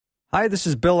Hi, this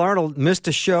is Bill Arnold. Missed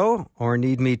a show or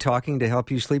need me talking to help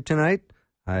you sleep tonight?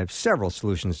 I have several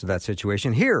solutions to that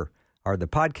situation. Here are the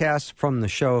podcasts from the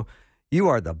show. You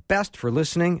are the best for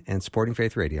listening and supporting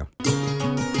Faith Radio.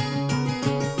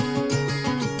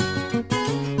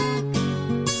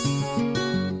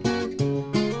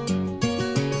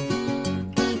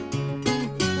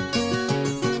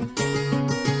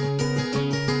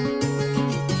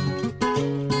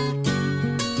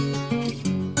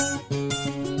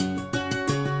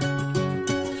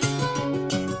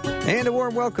 And a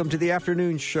warm welcome to the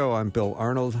afternoon show. I'm Bill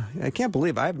Arnold. I can't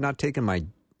believe I have not taken my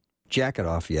jacket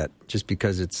off yet, just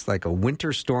because it's like a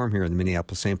winter storm here in the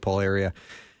Minneapolis-St. Paul area.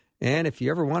 And if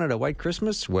you ever wanted a white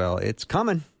Christmas, well, it's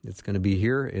coming. It's going to be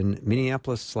here in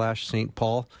Minneapolis/St.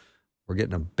 Paul. We're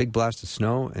getting a big blast of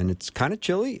snow, and it's kind of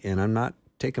chilly, and I'm not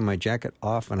taking my jacket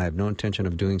off, and I have no intention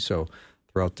of doing so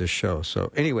throughout this show.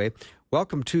 So anyway,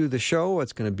 welcome to the show.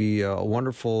 It's going to be a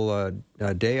wonderful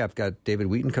day. I've got David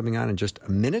Wheaton coming on in just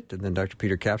a minute, and then Dr.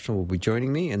 Peter Kapsner will be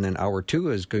joining me. And then hour two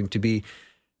is going to be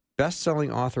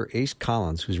best-selling author Ace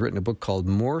Collins, who's written a book called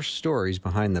More Stories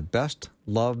Behind the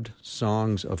Best-Loved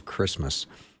Songs of Christmas.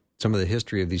 Some of the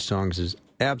history of these songs is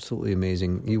absolutely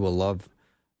amazing. You will love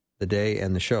the day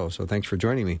and the show, so thanks for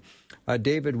joining me.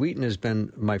 David Wheaton has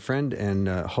been my friend and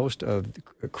host of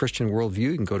Christian Worldview.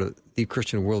 You can go to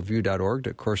thechristianworldview.org to,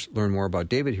 of course, learn more about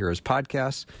David, hear his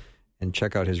podcasts, and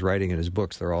check out his writing and his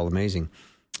books. They're all amazing.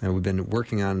 And we've been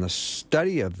working on the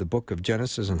study of the book of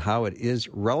Genesis and how it is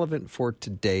relevant for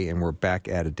today, and we're back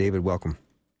at it. David, welcome.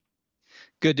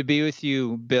 Good to be with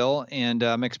you, Bill, and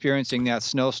I'm experiencing that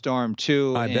snowstorm,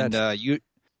 too. I bet.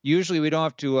 Usually we don't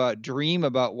have to dream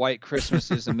about white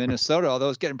Christmases in Minnesota, although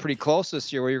it's getting pretty close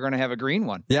this year where you're going to have a green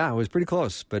one. Yeah, it was pretty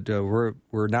close, but we're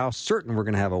now certain we're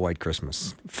going to have a white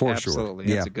Christmas, for sure.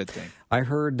 Absolutely, that's a good thing. I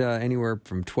heard anywhere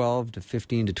from 12 to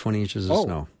 15 to 20 inches of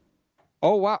snow.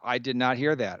 Oh, wow, I did not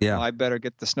hear that. Yeah. Well, I better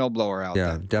get the snowblower out.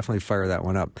 Yeah, then. Definitely fire that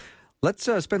one up. Let's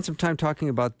spend some time talking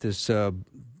about this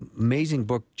amazing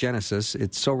book, Genesis.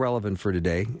 It's so relevant for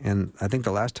today, and I think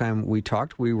the last time we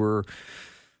talked, we were...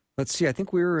 Let's see, I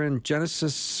think we were in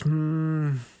Genesis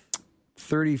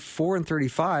 34 and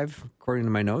 35, according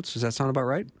to my notes. Does that sound about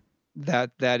right?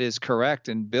 That is correct.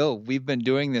 And Bill, we've been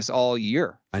doing this all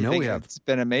year. I know we have. It's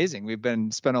been amazing. We've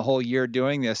spent a whole year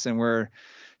doing this, and we're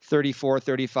 34,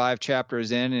 35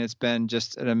 chapters in, and it's been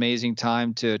just an amazing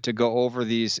time to go over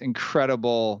these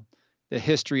incredible, the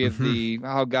history of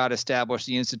how God established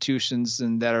the institutions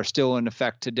and that are still in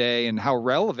effect today, and how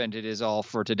relevant it is all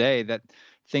for today, that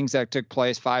things that took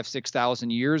place 5,000-6,000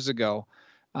 years ago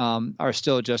are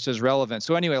still just as relevant.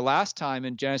 So anyway, last time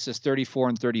in Genesis 34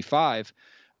 and 35,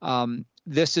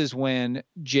 this is when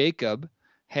Jacob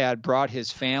had brought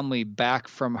his family back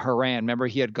from Haran. Remember,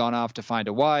 he had gone off to find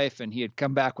a wife, and he had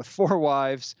come back with 4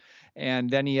 wives, and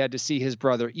then he had to see his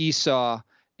brother Esau,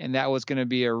 and that was going to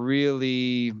be a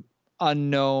really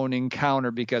unknown encounter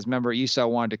because, remember, Esau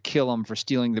wanted to kill him for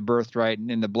stealing the birthright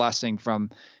and the blessing from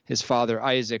his father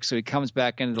Isaac. So he comes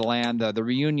back into the land. The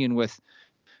reunion with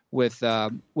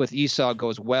Esau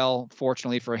goes well,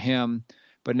 fortunately for him.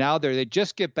 But now they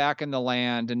just get back in the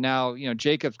land, and now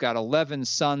Jacob's got 11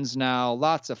 sons now,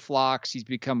 lots of flocks. He's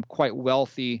become quite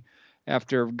wealthy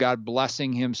after God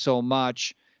blessing him so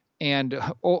much, and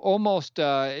almost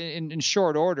in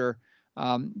short order.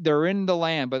 They're in the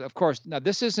land, but of course, now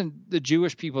this isn't the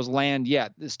Jewish people's land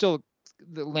yet. It's still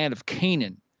the land of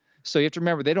Canaan. So you have to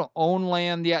remember, they don't own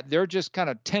land yet. They're just kind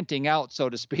of tenting out, so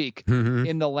to speak,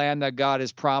 in the land that God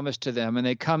has promised to them. And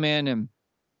they come in, and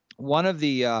one of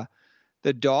the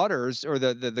daughters or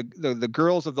the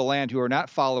girls of the land who are not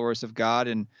followers of God,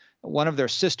 and one of their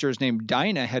sisters named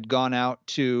Dinah had gone out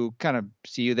to kind of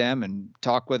see them and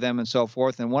talk with them and so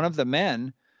forth. And one of the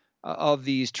men of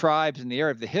these tribes in the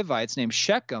area of the Hivites named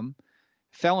Shechem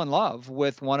fell in love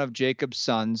with one of Jacob's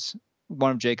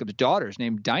daughters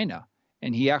named Dinah,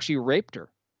 and he actually raped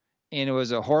her. And it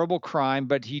was a horrible crime,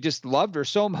 but he just loved her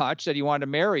so much that he wanted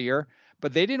to marry her,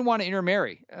 but they didn't want to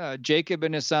intermarry. Jacob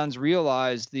and his sons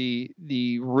realized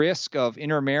the risk of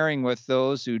intermarrying with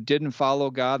those who didn't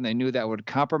follow God, and they knew that would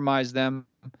compromise them.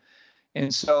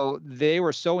 And so they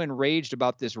were so enraged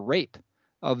about this rape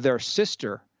of their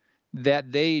sister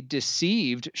that they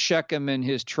deceived Shechem and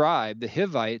his tribe, the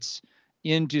Hivites,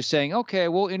 into saying, okay,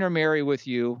 we'll intermarry with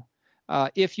you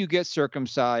if you get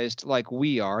circumcised like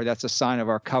we are. That's a sign of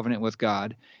our covenant with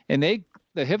God. And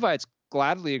the Hivites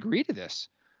gladly agreed to this.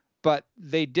 But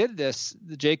they did this,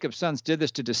 Jacob's sons did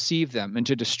this to deceive them and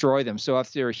to destroy them. So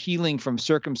after they're healing from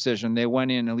circumcision, they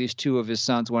went in, at least 2 of his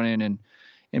sons went in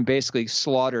and basically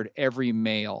slaughtered every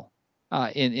male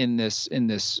in this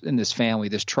family,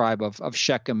 this tribe of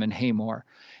Shechem and Hamor.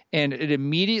 And it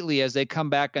immediately, as they come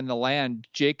back in the land,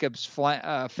 Jacob's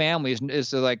family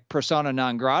is like persona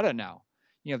non grata now.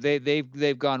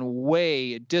 They've gone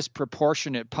way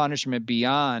disproportionate punishment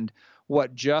beyond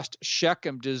what just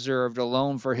Shechem deserved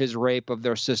alone for his rape of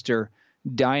their sister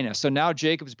Dinah. So now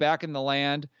Jacob's back in the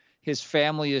land. His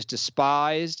family is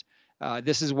despised.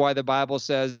 This is why the Bible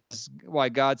says, why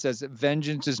God says,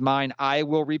 vengeance is mine, I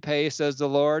will repay, says the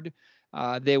Lord.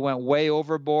 They went way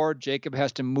overboard. Jacob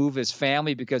has to move his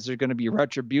family because there's going to be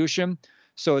retribution.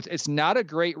 So it's not a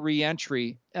great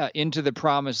reentry into the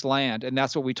promised land, and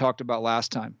that's what we talked about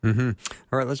last time. Mm-hmm.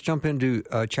 All right, let's jump into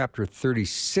chapter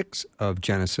 36 of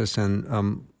Genesis,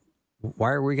 and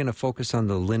why are we going to focus on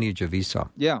the lineage of Esau?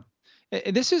 Yeah.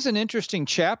 This is an interesting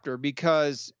chapter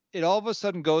because it all of a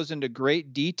sudden goes into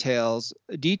great detail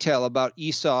about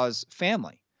Esau's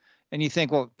family. And you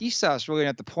think, well, Esau's really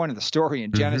not the point of the story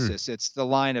in Genesis. Mm-hmm. It's the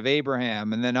line of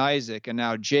Abraham and then Isaac and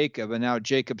now Jacob and now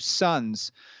Jacob's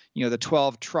sons, the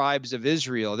 12 tribes of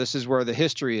Israel. This is where the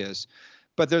history is.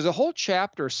 But there's a whole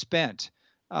chapter spent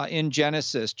in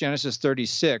Genesis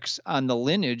 36, on the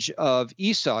lineage of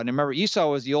Esau. And remember, Esau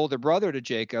was the older brother to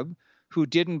Jacob who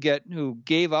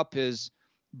gave up his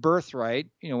birthright,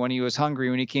 when he was hungry,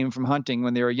 when he came from hunting,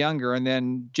 when they were younger. And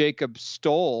then Jacob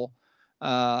stole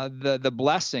the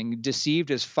blessing, deceived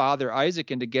his father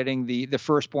Isaac into getting the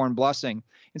firstborn blessing.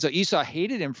 And so Esau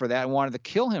hated him for that and wanted to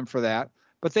kill him for that.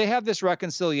 But they have this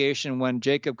reconciliation when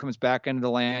Jacob comes back into the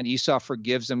land. Esau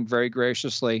forgives him very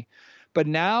graciously. But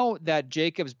now that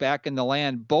Jacob's back in the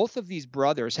land, both of these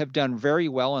brothers have done very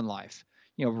well in life.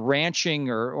 Ranching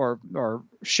or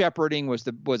shepherding was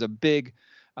a big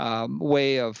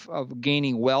way of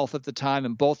gaining wealth at the time,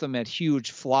 and both of them had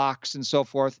huge flocks and so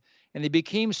forth. And they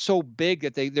became so big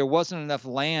that there wasn't enough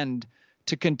land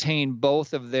to contain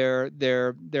both of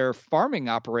their farming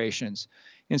operations.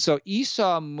 And so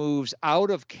Esau moves out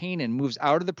of Canaan, moves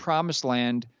out of the promised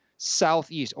land,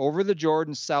 southeast, over the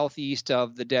Jordan, southeast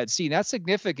of the Dead Sea. And that's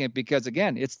significant because,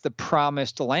 again, it's the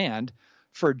promised land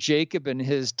for Jacob and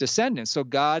his descendants. So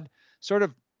God sort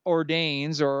of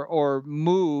ordains or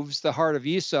moves the heart of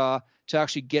Esau to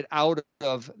actually get out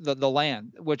of the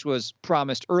land, which was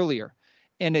promised earlier.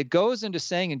 And it goes into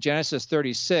saying in Genesis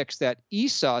 36 that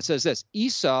Esau, it says this,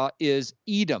 Esau is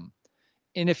Edom.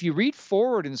 And if you read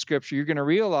forward in Scripture, you're going to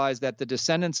realize that the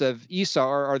descendants of Esau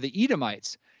are the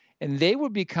Edomites. And they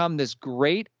would become this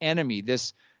great enemy,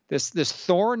 this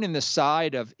thorn in the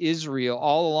side of Israel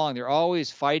all along. They're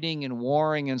always fighting and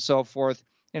warring and so forth.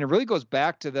 And it really goes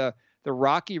back to the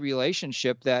rocky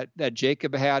relationship that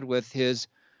Jacob had with his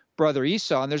brother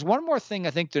Esau. And there's one more thing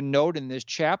I think to note in this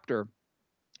chapter.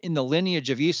 In the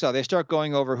lineage of Esau, they start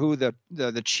going over who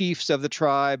the chiefs of the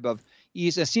tribe of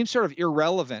Esau. It seems sort of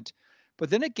irrelevant. But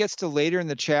then it gets to later in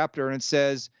the chapter, and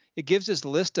it gives this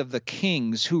list of the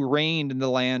kings who reigned in the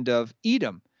land of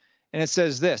Edom. And it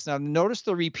says this. Now, notice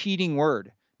the repeating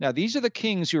word. Now, these are the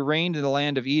kings who reigned in the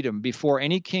land of Edom before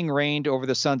any king reigned over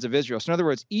the sons of Israel. So in other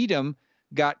words, Edom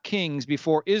got kings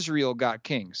before Israel got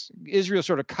kings. Israel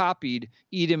sort of copied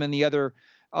Edom and the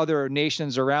other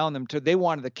nations around them. They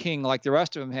wanted a king like the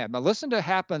rest of them had. Now listen to what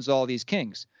happens to all these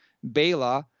kings.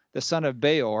 Bela, the son of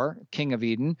Beor, king of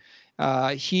Edom,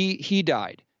 he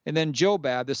died. And then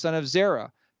Jobab, the son of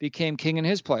Zerah, became king in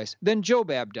his place. Then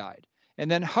Jobab died. And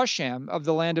then Husham of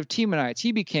the land of Temanites,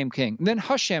 he became king. And then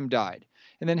Husham died.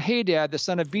 And then Hadad, the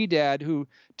son of Bedad, who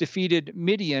defeated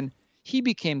Midian, he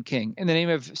became king. And the name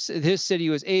of his city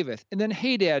was Avith. And then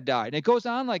Hadad died. And it goes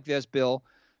on like this, Bill,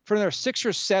 for another 6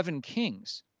 or 7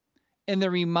 kings. And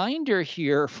the reminder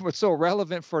here, what's so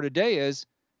relevant for today, is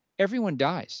everyone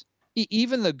dies.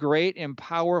 Even the great and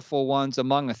powerful ones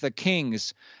among us, the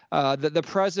kings, the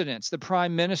presidents, the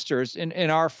prime ministers in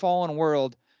our fallen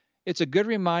world, it's a good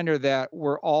reminder that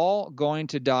we're all going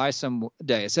to die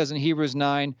someday. It says in Hebrews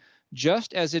 9,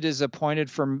 just as it is appointed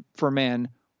for men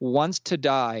once to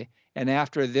die, and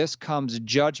after this comes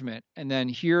judgment. And then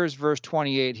here's verse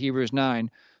 28, Hebrews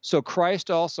 9. So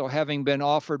Christ also, having been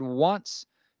offered once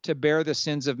to bear the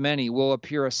sins of many, will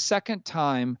appear a second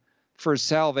time for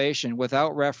salvation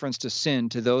without reference to sin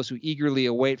to those who eagerly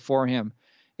await for him.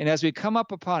 And as we come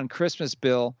up upon Christmas,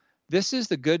 Bill, this is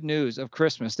the good news of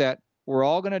Christmas, that we're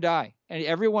all going to die. And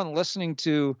everyone listening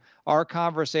to our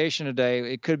conversation today,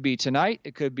 it could be tonight,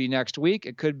 it could be next week,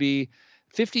 it could be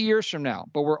 50 years from now,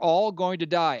 but we're all going to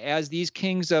die as these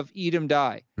kings of Edom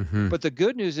die. Mm-hmm. But the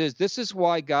good news is this is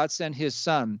why God sent his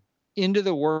son into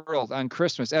the world on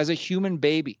Christmas as a human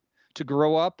baby to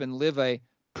grow up and live a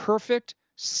perfect,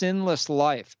 sinless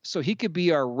life. So he could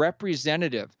be our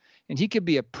representative, and he could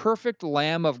be a perfect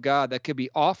Lamb of God that could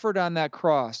be offered on that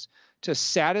cross to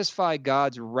satisfy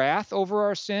God's wrath over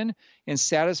our sin and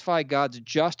satisfy God's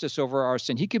justice over our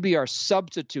sin. He could be our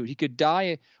substitute. He could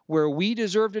die where we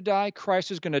deserve to die.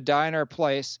 Christ is going to die in our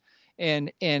place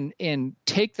and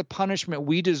take the punishment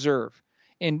we deserve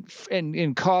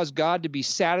and cause God to be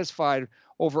satisfied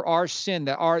over our sin,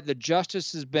 that the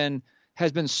justice has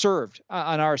been served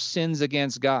on our sins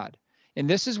against God. And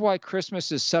this is why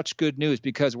Christmas is such good news,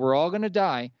 because we're all going to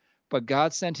die, but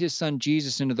God sent his son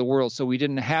Jesus into the world so we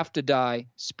didn't have to die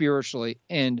spiritually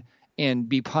and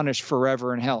be punished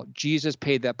forever in hell. Jesus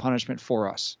paid that punishment for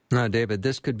us. Now, David,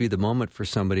 this could be the moment for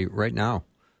somebody right now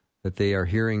that they are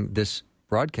hearing this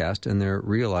broadcast and they're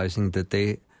realizing that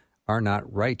they are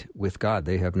not right with God.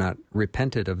 They have not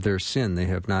repented of their sin. They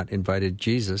have not invited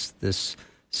Jesus, this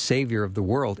Savior of the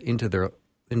world, into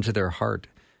their heart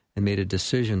and made a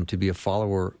decision to be a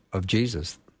follower of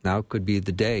Jesus. Now could be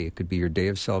the day. It could be your day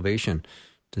of salvation.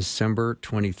 December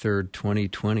 23rd,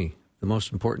 2020, the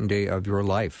most important day of your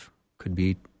life, could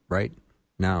be right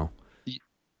now.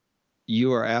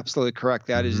 You are absolutely correct.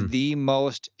 That is the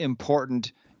most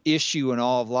important issue in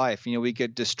all of life. You know, we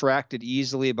get distracted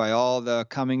easily by all the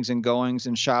comings and goings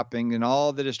and shopping and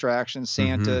all the distractions,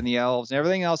 Santa and the elves and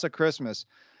everything else at Christmas.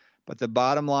 But the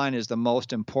bottom line is the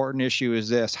most important issue is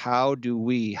this: how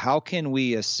can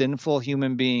we as sinful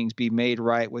human beings be made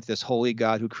right with this holy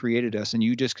God who created us? And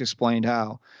you just explained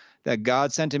how that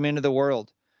God sent him into the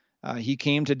world. He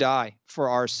came to die for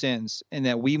our sins, and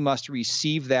that we must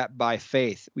receive that by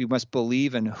faith. We must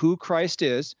believe in who Christ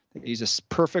is, that he's a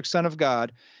perfect Son of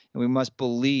God, and we must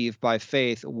believe by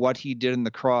faith what he did on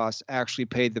the cross actually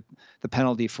paid the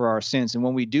penalty for our sins. And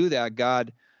when we do that,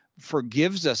 God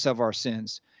forgives us of our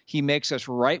sins. He makes us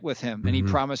right with him, and he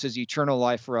promises eternal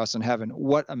life for us in heaven.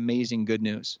 What amazing good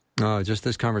news. Oh, just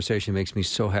this conversation makes me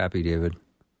so happy, David.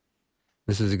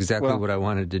 This is exactly what I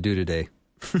wanted to do today.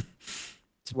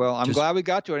 Well, I'm glad we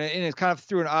got to it. And it's kind of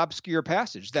through an obscure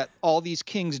passage that all these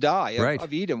kings die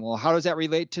of Edom. Well, how does that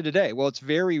relate to today? Well, it's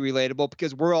very relatable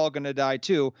because we're all going to die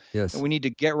too. Yes. And we need to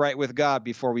get right with God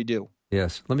before we do.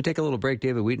 Yes. Let me take a little break.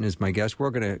 David Wheaton is my guest.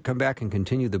 We're going to come back and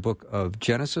continue the book of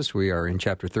Genesis. We are in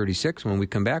chapter 36. When we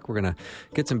come back, we're going to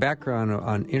get some background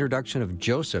on introduction of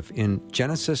Joseph in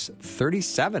Genesis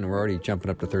 37. We're already jumping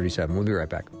up to 37. We'll be right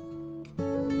back.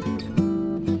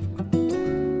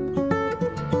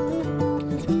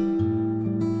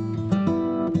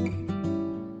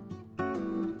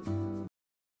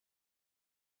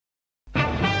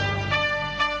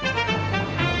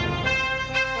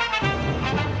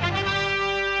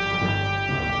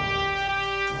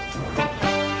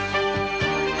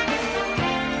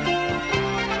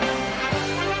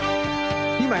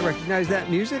 Recognize that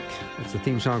music? That's the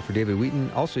theme song for David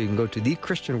Wheaton. Also, you can go to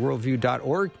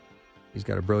thechristianworldview.org. He's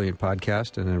got a brilliant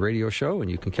podcast and a radio show,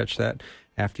 and you can catch that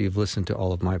after you've listened to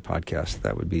all of my podcasts.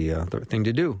 That would be the thing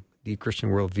to do,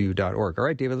 thechristianworldview.org. All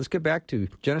right, David, let's get back to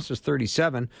Genesis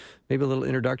 37, maybe a little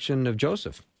introduction of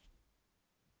Joseph.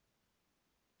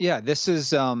 Yeah, this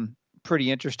is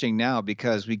pretty interesting now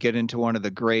because we get into one of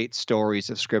the great stories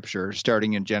of Scripture,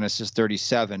 starting in Genesis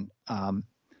 37.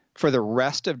 For the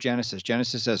rest of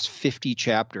Genesis has 50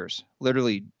 chapters.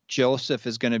 Literally, Joseph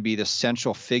is going to be the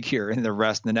central figure in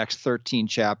the next 13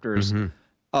 chapters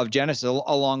of Genesis,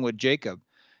 along with Jacob,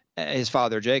 his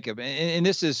father Jacob. And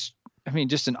this is,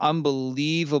 just an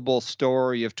unbelievable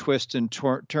story of twists and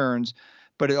turns.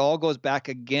 But it all goes back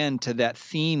again to that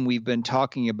theme we've been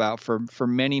talking about for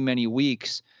many, many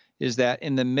weeks, is that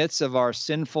in the midst of our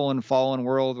sinful and fallen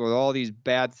world where all these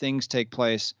bad things take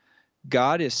place,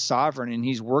 God is sovereign, and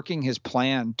he's working his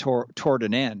plan toward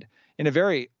an end in a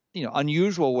very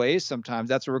unusual ways. Sometimes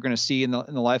that's what we're going to see in the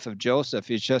life of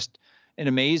Joseph. It's just an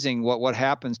amazing what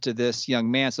happens to this young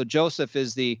man. So Joseph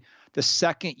is the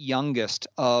second youngest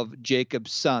of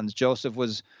Jacob's sons. Joseph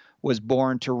was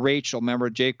born to Rachel.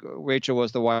 Remember, Rachel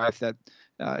was the wife that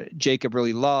Jacob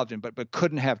really loved, but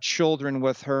couldn't have children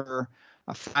with her.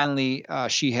 Finally,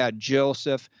 she had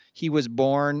Joseph. He was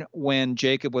born when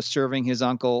Jacob was serving his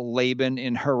uncle Laban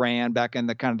in Haran, back in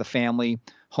the kind of the family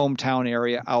hometown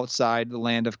area outside the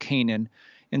land of Canaan.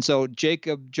 And so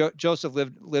Joseph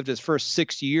lived his first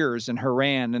 6 years in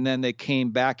Haran, and then they came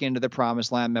back into the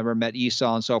promised land, remember, met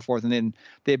Esau and so forth, and then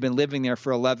they've been living there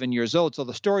for 11 years old. So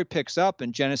the story picks up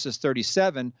in Genesis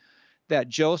 37 that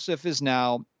Joseph is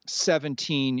now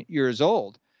 17 years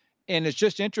old. And it's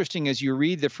just interesting as you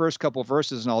read the first couple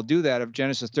verses, and I'll do that, of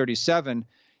Genesis 37,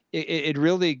 it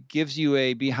really gives you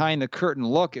a behind-the-curtain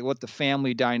look at what the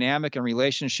family dynamic and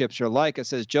relationships are like. It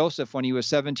says Joseph, when he was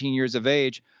 17 years of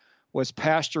age, was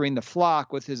pasturing the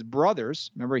flock with his brothers.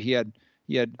 Remember, he had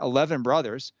 11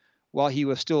 brothers, while he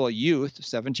was still a youth,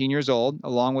 17 years old,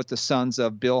 along with the sons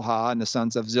of Bilhah and the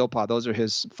sons of Zilpah. Those are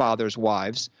his father's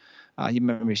wives.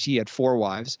 He had 4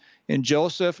 wives. And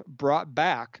Joseph brought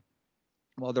back,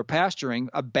 while they're pasturing,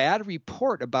 a bad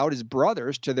report about his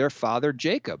brothers to their father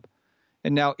Jacob.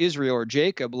 And now Israel, or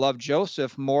Jacob, loved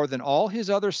Joseph more than all his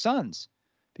other sons,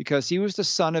 because he was the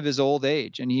son of his old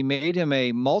age. And he made him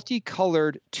a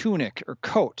multicolored tunic or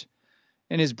coat.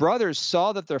 And his brothers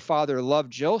saw that their father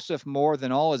loved Joseph more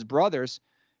than all his brothers,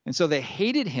 and so they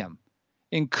hated him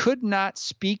and could not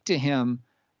speak to him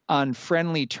on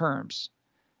friendly terms.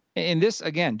 And this,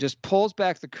 again, just pulls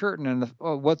back the curtain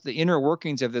on what the inner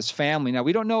workings of this family. Now,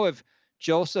 we don't know if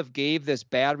Joseph gave this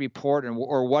bad report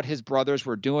or what his brothers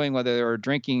were doing, whether they were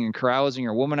drinking and carousing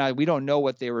or womanizing. We don't know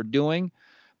what they were doing,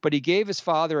 but he gave his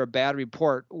father a bad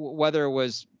report, whether it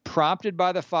was prompted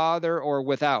by the father or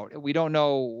without. We don't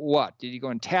know what. Did he go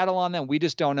and tattle on them? We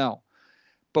just don't know.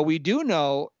 But we do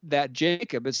know that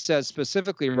Jacob, it says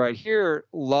specifically right here,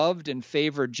 loved and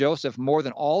favored Joseph more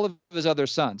than all of his other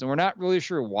sons. And we're not really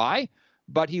sure why,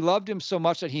 but he loved him so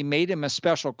much that he made him a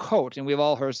special coat. And we've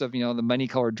all heard of, the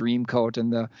many-colored dream coat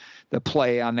and the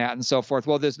play on that and so forth.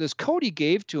 Well, this coat he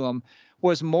gave to him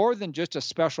was more than just a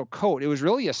special coat. It was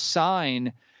really a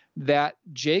sign that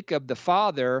Jacob, the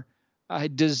father,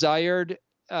 desired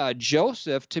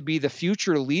Joseph to be the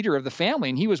future leader of the family.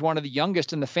 And he was one of the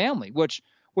youngest in the family, which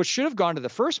should have gone to the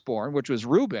firstborn, which was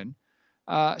Reuben.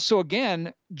 So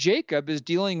again, Jacob is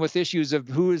dealing with issues of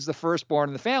who is the firstborn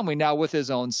in the family now with his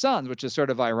own sons, which is sort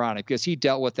of ironic because he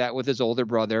dealt with that with his older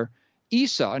brother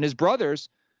Esau. And his brothers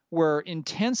were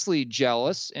intensely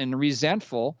jealous and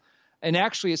resentful. And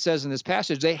actually, it says in this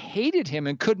passage, they hated him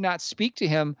and could not speak to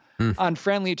him on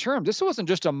friendly terms. This wasn't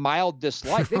just a mild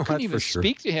dislike. They couldn't even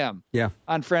speak to him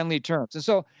on friendly terms. And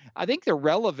so I think the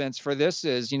relevance for this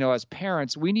is, as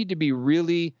parents, we need to be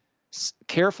really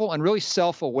careful and really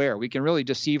self-aware. We can really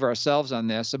deceive ourselves on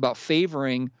this about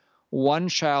favoring one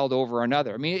child over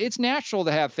another. I mean, it's natural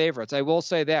to have favorites. I will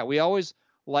say that. We always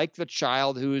like the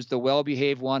child who is the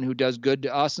well-behaved one who does good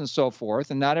to us and so forth,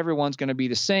 and not everyone's going to be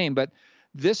the same. But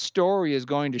this story is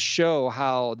going to show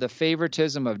how the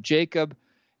favoritism of Jacob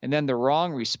and then the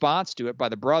wrong response to it by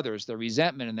the brothers, the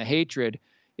resentment and the hatred,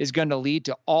 is going to lead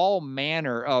to all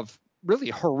manner of really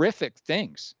horrific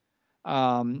things.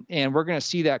 And we're going to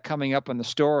see that coming up in the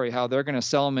story, how they're going to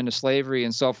sell him into slavery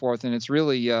and so forth. And it's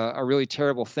really a really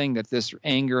terrible thing that this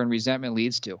anger and resentment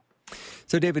leads to.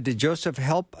 So, David, did Joseph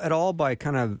help at all by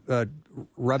kind of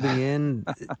rubbing in,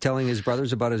 telling his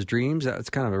brothers about his dreams? That's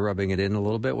kind of rubbing it in a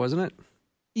little bit, wasn't it?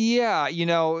 Yeah,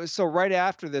 so right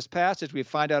after this passage, we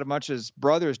find out how much his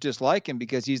brothers dislike him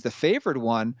because he's the favored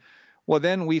one. Well,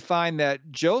 then we find that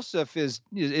Joseph is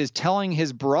telling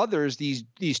his brothers these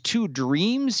 2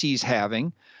 dreams he's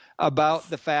having about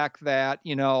the fact that,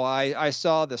 I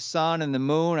saw the sun and the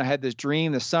moon. I had this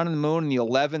dream, the sun and the moon and the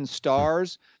 11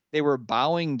 stars. They were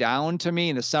bowing down to me,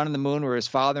 and the sun and the moon were his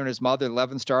father and his mother.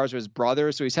 11 stars were his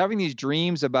brothers. So he's having these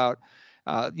dreams about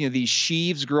these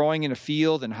sheaves growing in a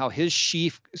field and how his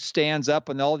sheaf stands up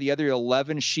and all the other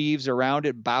 11 sheaves around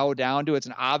it bow down to it. It's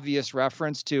an obvious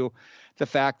reference to the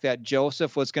fact that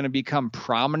Joseph was going to become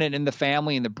prominent in the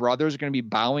family and the brothers are going to be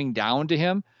bowing down to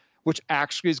him, which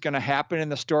actually is going to happen in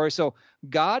the story. So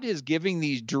God is giving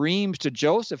these dreams to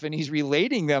Joseph and he's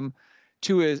relating them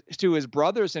to his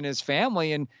brothers and his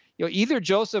family. And either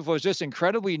Joseph was just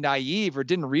incredibly naive or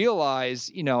didn't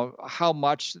realize, how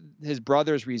much his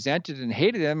brothers resented and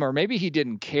hated him, or maybe he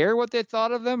didn't care what they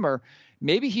thought of them, or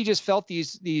maybe he just felt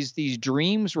these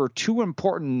dreams were too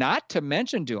important not to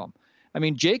mention to him. I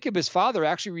mean, Jacob, his father,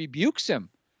 actually rebukes him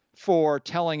for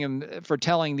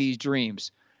telling these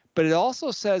dreams. But it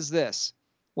also says this: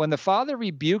 when the father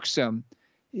rebukes him,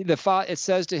 it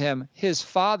says to him, his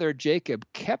father Jacob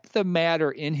kept the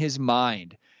matter in his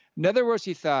mind. In other words,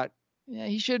 he thought,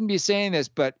 he shouldn't be saying this,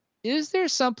 but is there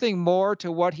something more to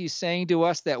what he's saying to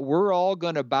us that we're all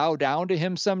going to bow down to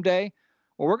him someday?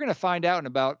 Well, we're going to find out in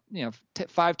about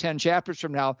 5-10 chapters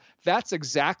from now. That's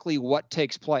exactly what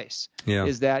takes place. Yeah.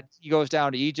 Is that he goes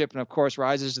down to Egypt and, of course,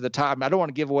 rises to the top. And I don't want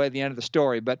to give away the end of the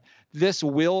story, but this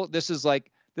is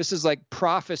like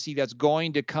prophecy that's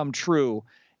going to come true.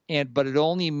 But it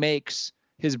only makes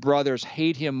his brothers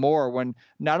hate him more when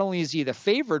not only is he the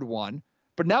favored one,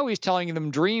 but now he's telling them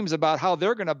dreams about how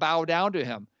they're going to bow down to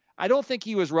him. I don't think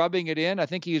he was rubbing it in. I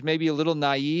think he was maybe a little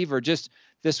naive, or just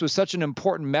this was such an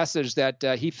important message that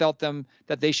he felt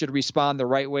that they should respond the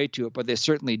right way to it, but they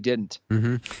certainly didn't.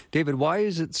 Mm-hmm. David, why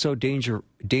is it so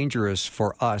dangerous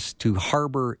for us to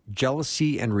harbor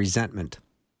jealousy and resentment?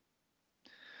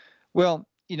 Well,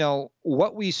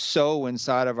 what we sow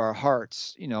inside of our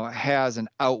hearts, has an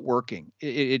outworking.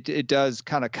 It does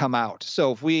kind of come out.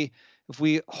 So if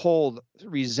we hold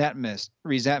resentment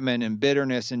and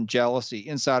bitterness and jealousy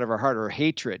inside of our heart, or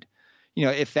hatred,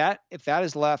 if that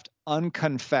is left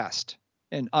unconfessed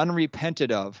and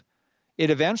unrepented of, it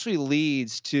eventually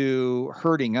leads to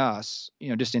hurting us,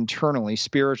 just internally,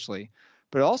 spiritually,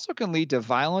 but it also can lead to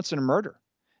violence and murder.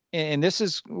 And this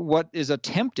is what is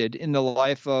attempted in the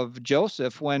life of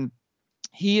Joseph when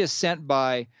he is sent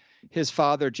by his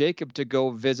father Jacob to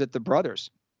go visit the brothers.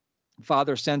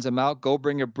 Father sends him out, go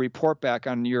bring a report back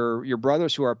on your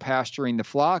brothers who are pasturing the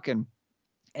flock. And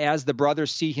as the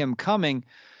brothers see him coming,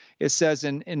 it says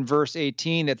in verse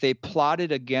 18 that they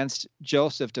plotted against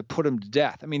Joseph to put him to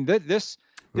death. I mean, this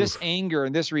anger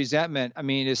and this resentment,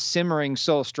 is simmering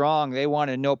so strong. They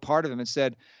wanted no part of him.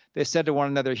 They said to one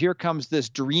another, here comes this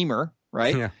dreamer,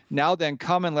 right? Yeah. Now then,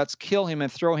 come and let's kill him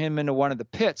and throw him into one of the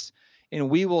pits. And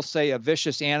we will say a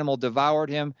vicious animal devoured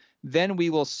him. Then we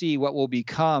will see what will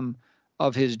become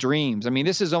of his dreams.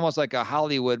 This is almost like a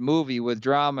Hollywood movie with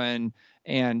drama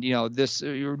and this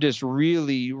just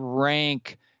really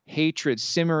rank hatred,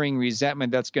 simmering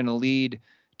resentment that's going to lead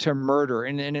to murder.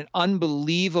 And an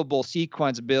unbelievable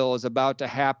sequence, Bill, is about to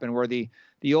happen where the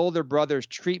older brother's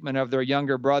treatment of their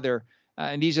younger brother,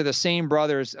 and these are the same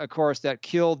brothers, of course, that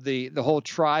killed the whole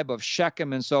tribe of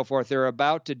Shechem and so forth. They're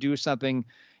about to do something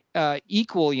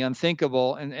equally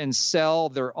unthinkable and sell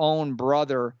their own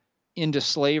brother into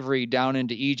slavery down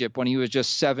into Egypt when he was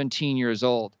just 17 years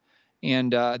old.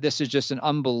 And this is just an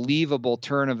unbelievable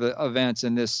turn of the events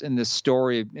in this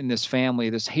story, in this family,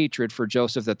 this hatred for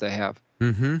Joseph that they have.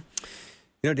 Mm-hmm.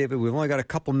 David, we've only got a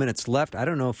couple minutes left. I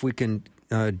don't know if we can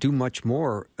do much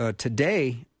more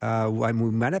today. We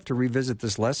might have to revisit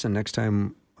this lesson next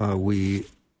time we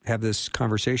have this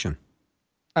conversation.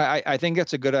 I think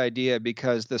that's a good idea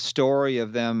because the story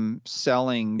of them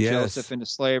selling Joseph into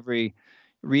slavery,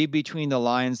 read between the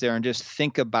lines there and just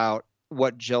think about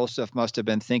what Joseph must have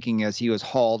been thinking as he was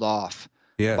hauled off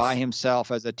by himself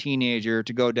as a teenager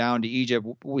to go down to Egypt,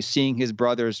 seeing his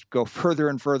brothers go further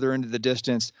and further into the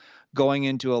distance, going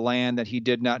into a land that he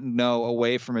did not know,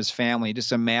 away from his family.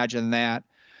 Just imagine that.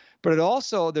 But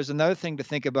there's another thing to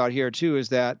think about here too, is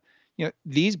that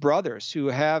these brothers who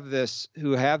have this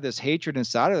hatred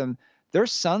inside of them, they're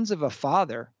sons of a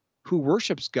father who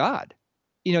worships God.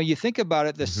 You think about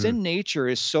it, the sin nature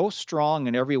is so strong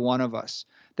in every one of us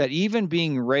that even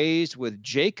being raised with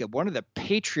Jacob, one of the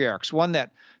patriarchs, one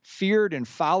that feared and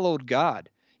followed God,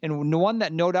 and one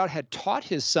that no doubt had taught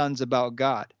his sons about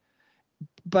God.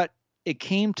 But it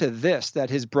came to this, that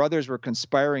his brothers were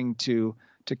conspiring to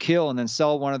kill and then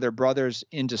sell one of their brothers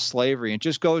into slavery. It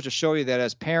just goes to show you that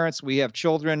as parents, we have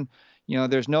children.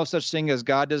 There's no such thing as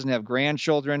God doesn't have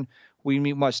grandchildren.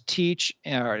 We must teach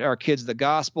our kids the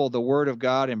gospel, the word of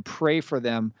God, and pray for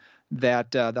them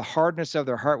that the hardness of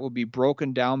their heart will be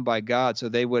broken down by God so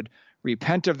they would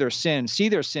repent of their sin, see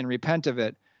their sin, repent of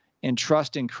it, and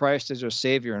trust in Christ as their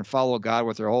Savior and follow God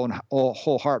with their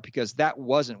whole heart, because that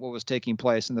wasn't what was taking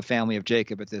place in the family of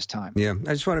Jacob at this time. Yeah,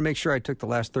 I just want to make sure I took the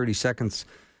last 30 seconds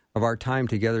of our time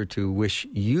together to wish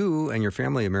you and your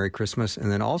family a Merry Christmas,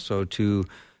 and then also to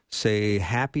say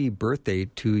happy birthday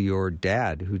to your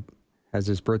dad, who has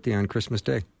his birthday on Christmas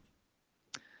Day.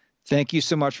 Thank you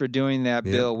so much for doing that,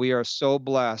 Bill. We are so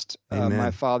blessed. My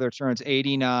father turns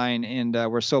 89, and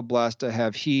we're so blessed to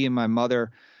have he and my mother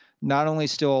not only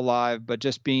still alive, but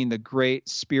just being the great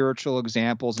spiritual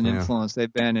examples and influence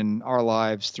they've been in our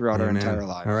lives throughout our entire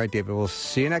lives. All right, David. We'll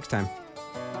see you next time.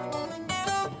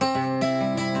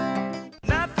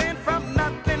 Nothing from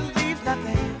nothing leaves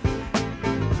nothing.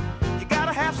 You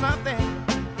gotta have something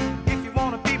if you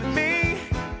want to be with me.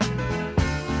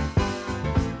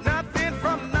 Nothing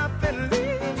from nothing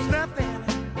leaves nothing.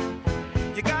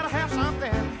 You gotta have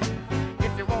something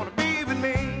if you want to be with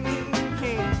me.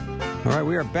 All right,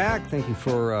 we are back. Thank you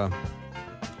for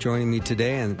joining me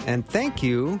today, and thank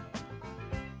you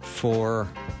for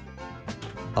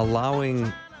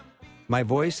allowing my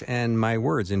voice and my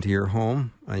words into your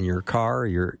home, in your car,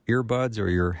 your earbuds, or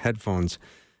your headphones.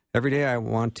 Every day I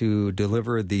want to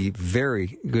deliver the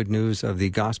very good news of the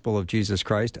gospel of Jesus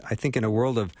Christ. I think in a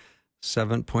world of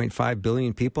 7.5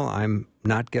 billion people, I'm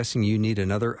not guessing you need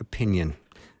another opinion,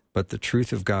 but the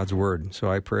truth of God's word.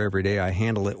 So I pray every day I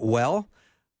handle it well.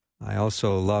 I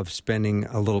also love spending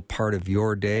a little part of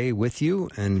your day with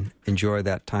you and enjoy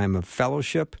that time of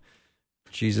fellowship.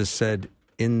 Jesus said,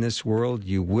 in this world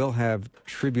you will have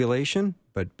tribulation,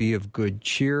 but be of good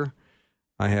cheer.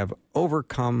 I have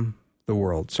overcome the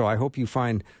world. So I hope you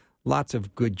find lots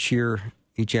of good cheer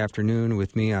each afternoon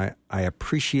with me. I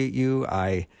appreciate you.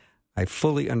 I I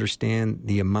fully understand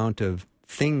the amount of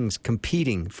things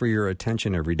competing for your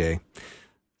attention every day.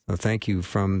 So thank you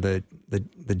from the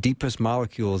deepest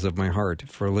molecules of my heart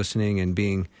for listening and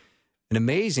being an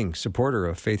amazing supporter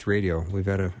of Faith Radio. We've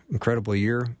had an incredible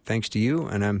year thanks to you,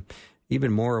 and I'm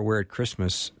even more aware at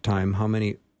Christmas time how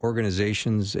many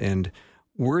organizations and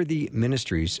worthy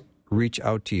ministries reach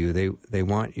out to you. They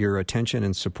want your attention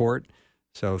and support.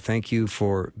 So thank you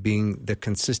for being the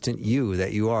consistent you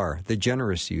that you are, the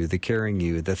generous you, the caring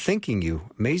you, the thinking you.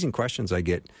 Amazing questions I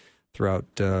get throughout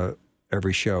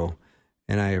every show.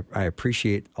 And I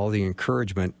appreciate all the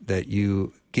encouragement that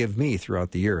you give me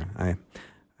throughout the year.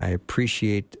 I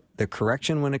appreciate the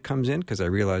correction when it comes in because I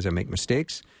realize I make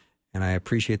mistakes. And I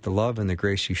appreciate the love and the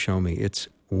grace you show me. It's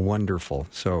wonderful.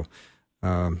 So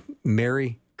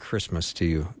Merry Christmas to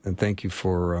you. And thank you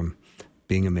for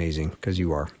being amazing because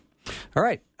you are. All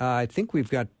right. I think we've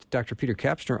got Dr. Peter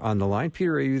Kapsner on the line.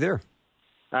 Peter, are you there?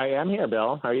 I am here,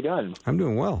 Bill. How are you doing? I'm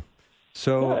doing well.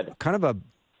 So Good. Kind of a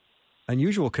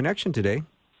unusual connection today.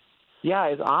 Yeah,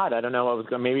 it's odd. I don't know what was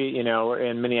going. Maybe we're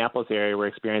in Minneapolis area. We're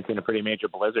experiencing a pretty major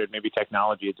blizzard. Maybe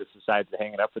technology just decided to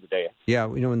hang it up for the day. Yeah,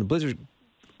 when the blizzards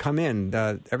come in,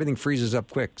 everything freezes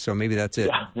up quick. So maybe that's it.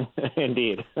 Yeah,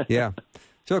 indeed. Yeah.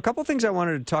 So a couple things I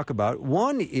wanted to talk about.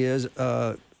 One is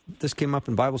this came up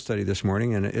in Bible study this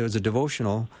morning, and it was a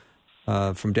devotional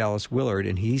from Dallas Willard,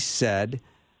 and he said,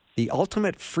 the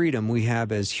ultimate freedom we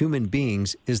have as human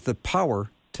beings is the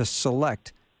power to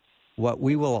select what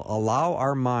we will allow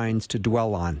our minds to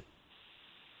dwell on.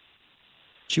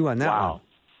 Chew on that one.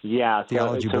 Yeah.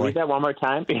 Theology so boy. read that one more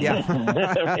time. Yeah.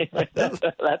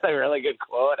 That's a really good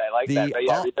quote. I like that. But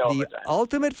yeah, read that one more The time.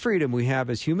 ultimate freedom we have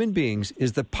as human beings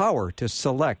is the power to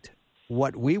select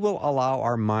what we will allow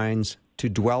our minds to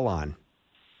dwell on.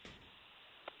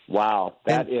 Wow.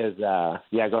 That is,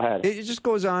 yeah, go ahead. It just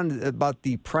goes on about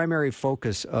the primary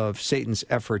focus of Satan's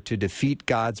effort to defeat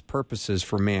God's purposes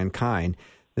for mankind.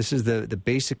 This is the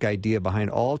basic idea behind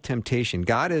all temptation.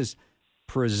 God is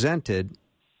presented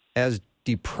as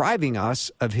depriving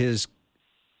us of his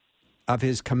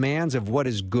commands of what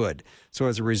is good. So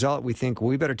as a result, we think, well,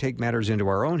 we better take matters into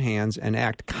our own hands and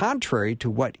act contrary to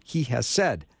what he has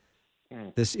said.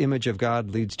 This image of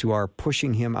God leads to our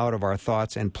pushing him out of our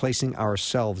thoughts and placing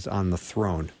ourselves on the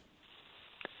throne.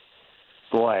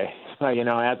 Boy,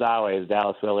 well, as always,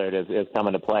 Dallas Willard is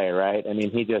coming to play, right? I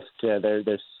mean, he just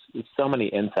there's so many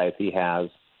insights he has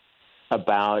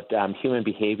about human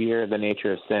behavior, the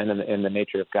nature of sin, and the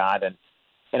nature of God.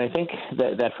 And I think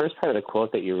that first part of the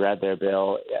quote that you read there,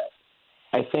 Bill,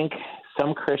 I think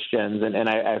some Christians, and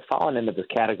I've fallen into this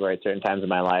category at certain times in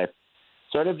my life,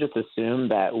 sort of just assume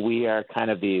that we are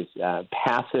kind of these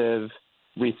passive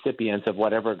recipients of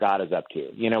whatever God is up to.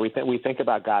 We think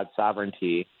about God's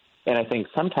sovereignty, and I think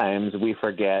sometimes we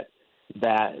forget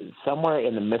that somewhere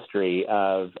in the mystery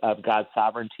of God's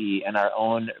sovereignty and our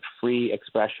own free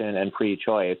expression and free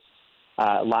choice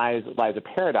lies a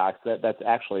paradox that's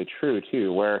actually true,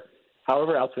 too, where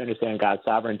however else we understand God's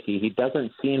sovereignty, he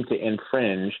doesn't seem to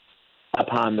infringe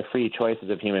upon the free choices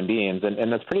of human beings.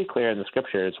 And that's pretty clear in the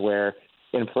scriptures where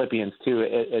in Philippians 2,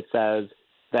 it says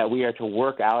that we are to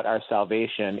work out our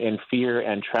salvation in fear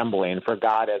and trembling, for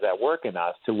God is at work in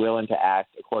us to will and to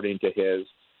act according to his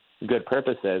good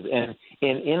purposes. And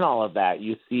in all of that,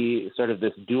 you see sort of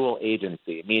this dual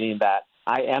agency, meaning that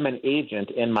I am an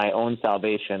agent in my own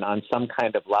salvation on some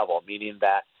kind of level, meaning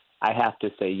that I have to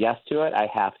say yes to it, I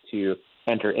have to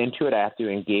enter into it, I have to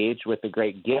engage with the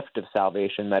great gift of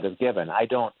salvation that is given. I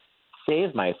don't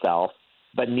save myself,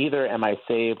 but neither am I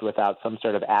saved without some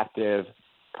sort of active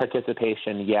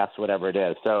participation, yes, whatever it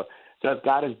is. So as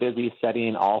God is busy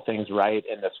setting all things right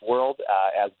in this world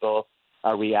as both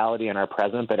our reality and our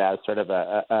present, but as sort of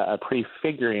a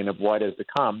prefiguring of what is to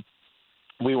come,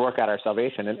 we work out our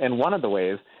salvation. And one of the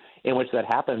ways in which that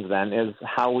happens then is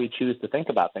how we choose to think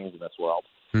about things in this world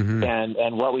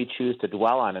and what we choose to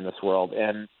dwell on in this world.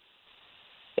 And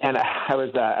I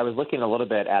was looking a little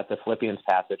bit at the Philippians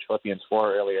passage, Philippians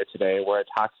 4 earlier today, where it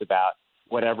talks about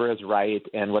whatever is right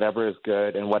and whatever is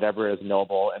good and whatever is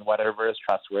noble and whatever is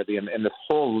trustworthy, and this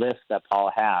whole list that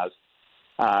Paul has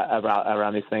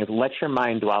around these things. Let your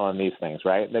mind dwell on these things,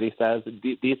 right? That he says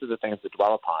these are the things to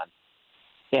dwell upon.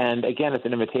 And again, it's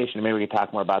an invitation. Maybe we can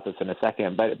talk more about this in a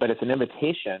second, but it's an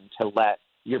invitation to let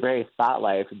your very thought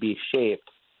life be shaped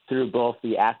through both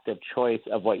the active choice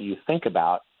of what you think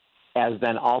about, as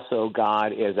then also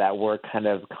God is at work kind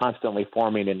of constantly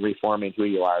forming and reforming who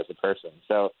you are as a person.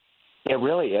 So it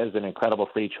really is an incredible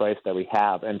free choice that we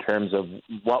have in terms of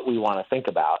what we want to think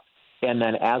about. And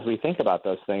then as we think about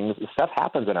those things, stuff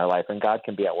happens in our life, and God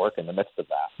can be at work in the midst of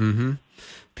that. Mm-hmm.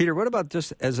 Peter, what about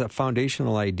just as a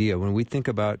foundational idea, when we think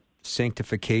about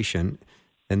sanctification,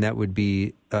 and that would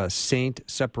be saint,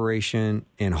 separation,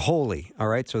 and holy, all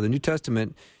right? So the New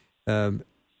Testament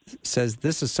says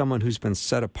this is someone who's been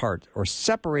set apart or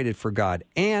separated for God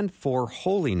and for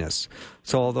holiness.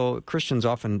 So although Christians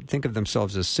often think of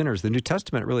themselves as sinners, the New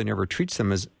Testament really never treats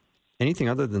them as anything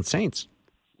other than saints.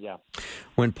 Yeah.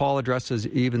 When Paul addresses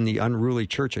even the unruly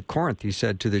church at Corinth, he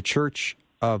said, to the church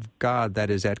of God that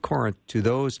is at Corinth, to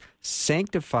those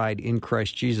sanctified in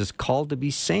Christ Jesus, called to be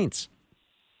saints.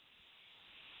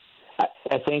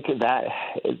 I think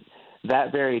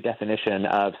that very definition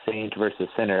of saint versus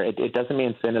sinner, it doesn't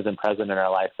mean sin isn't present in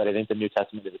our life, but I think the New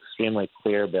Testament is extremely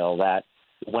clear, Bill, that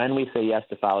when we say yes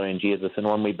to following Jesus and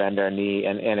when we bend our knee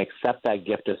and accept that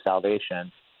gift of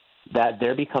salvation, that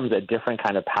there becomes a different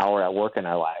kind of power at work in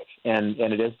our life. And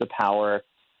it is the power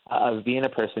of being a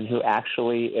person who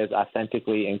actually is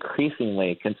authentically,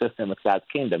 increasingly consistent with God's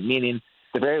kingdom, meaning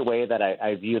the very way that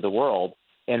I view the world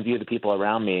and view the people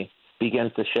around me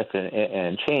begins to shift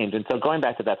and change. And so going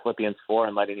back to that Philippians 4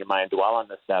 and letting your mind dwell on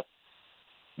this stuff,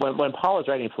 when Paul is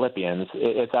writing Philippians,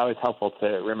 it's always helpful to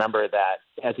remember that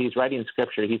as he's writing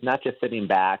Scripture, he's not just sitting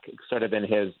back sort of in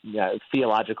his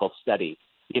theological study,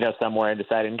 somewhere and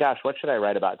deciding, gosh, what should I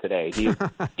write about today?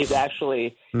 He's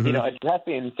actually,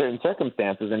 addressing certain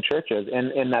circumstances in churches.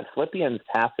 And in that Philippians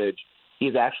passage,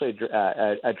 he's actually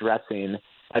addressing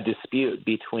a dispute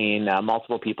between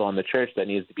multiple people in the church that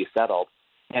needs to be settled.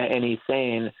 And he's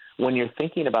saying, when you're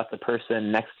thinking about the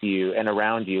person next to you and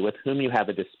around you with whom you have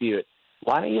a dispute,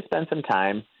 why don't you spend some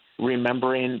time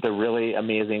remembering the really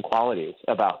amazing qualities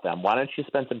about them? Why don't you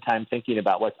spend some time thinking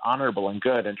about what's honorable and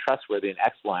good and trustworthy and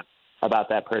excellent about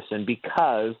that person,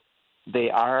 because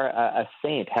they are a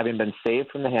saint, having been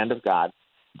saved from the hand of God,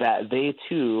 that they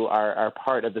too are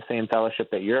part of the same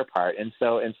fellowship that you're a part. And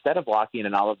so instead of walking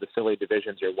in all of the silly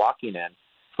divisions you're walking in,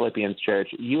 Philippians church,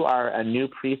 you are a new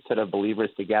priesthood of believers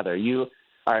together. You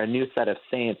are a new set of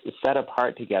saints set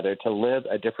apart together to live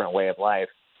a different way of life.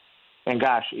 And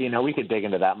gosh, we could dig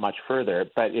into that much further,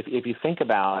 but if you think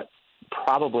about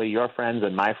probably your friends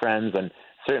and my friends and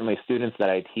certainly students that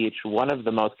I teach, one of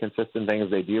the most consistent things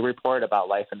they do report about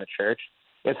life in the church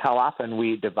is how often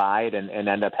we divide and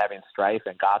end up having strife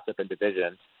and gossip and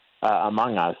division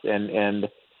among us. And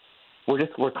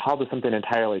we're called to something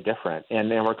entirely different.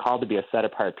 And we're called to be a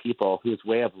set-apart people whose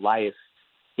way of life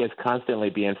is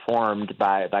constantly being formed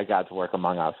by God's work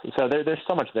among us. So there's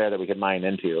so much there that we could mine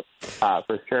into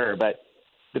for sure. But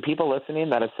the people listening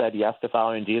that have said yes to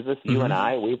following Jesus, you and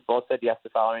I, we've both said yes to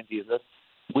following Jesus.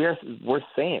 We're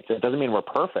saints. It doesn't mean we're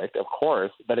perfect, of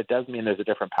course, but it does mean there's a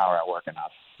different power at work in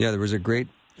us. Yeah, there was a great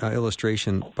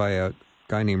illustration by a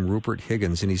guy named Rupert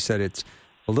Higgins, and he said it's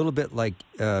a little bit like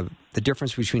the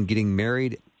difference between getting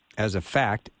married as a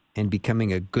fact and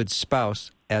becoming a good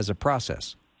spouse as a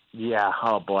process. Yeah,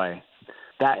 oh boy.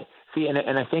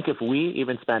 And I think if we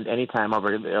even spend any time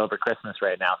over Christmas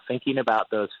right now thinking about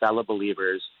those fellow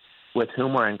believers with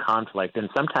whom we're in conflict, and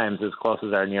sometimes as close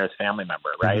as our nearest family member,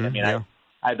 right? Mm-hmm, I mean, yeah.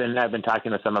 I've been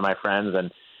talking to some of my friends,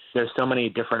 and there's so many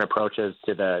different approaches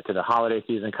to the holiday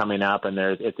season coming up, and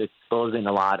it's exposing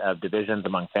a lot of divisions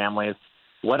among families.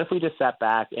 What if we just sat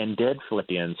back and did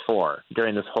Philippians 4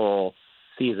 during this whole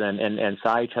season and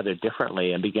saw each other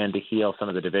differently and began to heal some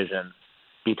of the divisions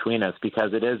between us?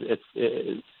 Because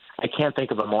I can't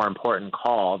think of a more important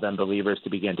call than believers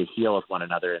to begin to heal with one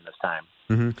another in this time.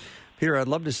 Mm-hmm. Peter, I'd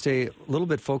love to stay a little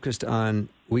bit focused on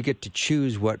we get to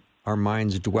choose what our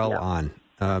minds dwell on.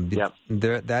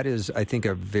 That is, I think,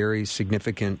 a very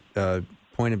significant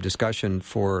point of discussion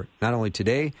for not only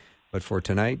today, but for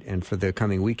tonight and for the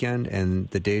coming weekend and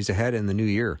the days ahead and the new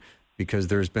year, because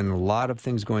there's been a lot of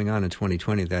things going on in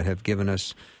 2020 that have given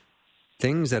us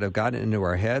things that have gotten into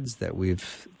our heads that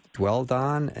we've dwelt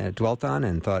on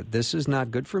and thought, this is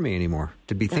not good for me anymore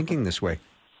to be thinking this way.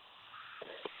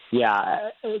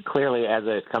 Yeah, clearly, as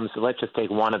it comes to, let's just take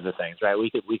one of the things, right? We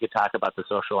could talk about the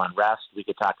social unrest. We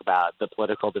could talk about the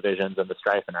political divisions and the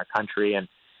strife in our country, and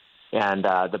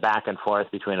the back and forth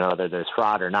between whether there's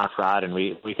fraud or not fraud. And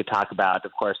we could talk about,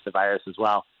 of course, the virus as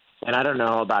well. And I don't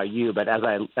know about you, but as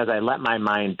I let my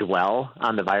mind dwell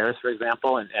on the virus, for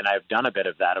example, and I've done a bit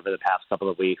of that over the past couple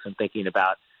of weeks, and thinking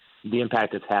about the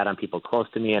impact it's had on people close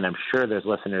to me, and I'm sure there's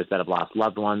listeners that have lost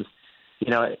loved ones.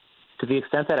 To the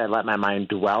extent that I let my mind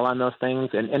dwell on those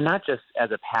things, and not just as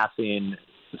a passing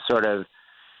sort of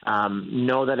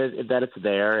know that it's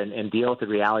there and deal with the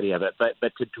reality of it,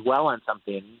 but to dwell on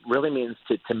something really means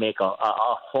to make a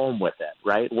home with it,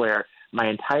 right? Where my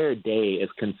entire day is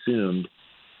consumed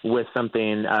with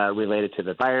something related to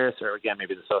the virus, or again,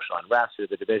 maybe the social unrest or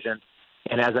the division.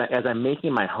 And as I'm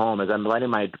making my home, as I'm letting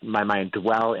my mind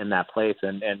dwell in that place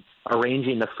and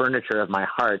arranging the furniture of my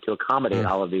heart to accommodate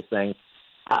all of these things,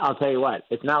 I'll tell you what,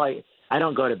 it's not like I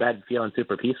don't go to bed feeling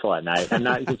super peaceful at night. I'm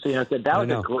not, that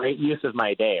was a great use of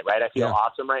my day, right? I feel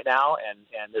awesome right now,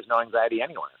 and there's no anxiety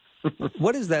anywhere.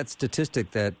 What is that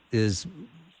statistic that is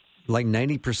like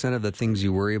 90% of the things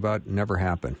you worry about never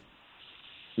happen?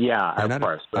 Yeah, and of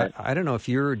course. But I don't know if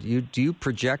do you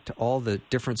project all the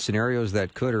different scenarios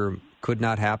that could or could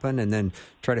not happen and then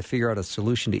try to figure out a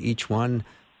solution to each one,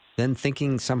 then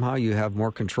thinking somehow you have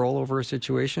more control over a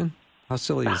situation? How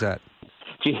silly is that?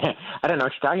 Gee, I don't know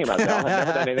what you're talking about, Bill. I've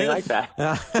never done anything like that.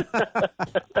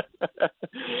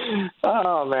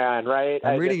 Oh man, right?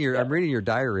 I'm reading your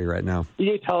diary right now.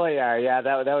 You totally are. Yeah,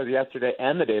 that was yesterday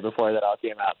and the day before that all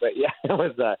came out. But yeah, it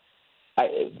was that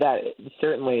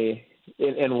certainly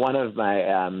in one of my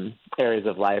areas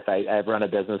of life. I've run a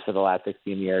business for the last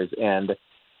 16 years, and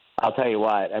I'll tell you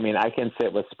what. I mean, I can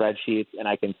sit with spreadsheets, and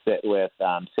I can sit with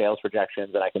sales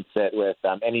projections, and I can sit with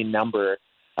any number.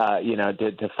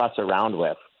 To fuss around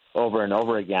with over and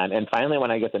over again. And finally, when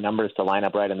I get the numbers to line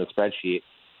up right in the spreadsheet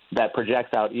that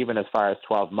projects out even as far as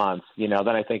 12 months, then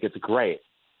I think it's great.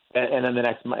 And then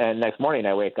the next morning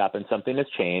I wake up and something has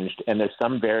changed, and there's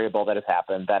some variable that has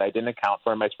happened that I didn't account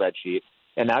for in my spreadsheet,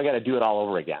 and now I got to do it all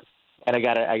over again. And I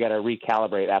got to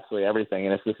recalibrate absolutely everything.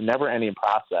 And it's this never-ending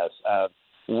process of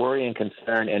worry and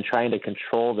concern and trying to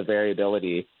control the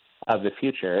variability of the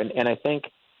future. And I think,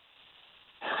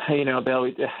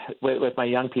 Bill, with my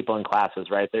young people in classes,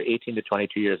 right, they're 18 to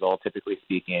 22 years old, typically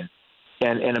speaking.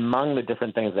 And among the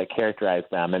different things that characterize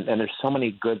them, and there's so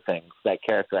many good things that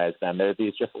characterize them, they're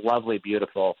these just lovely,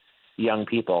 beautiful young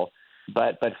people.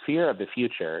 But fear of the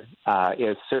future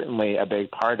is certainly a big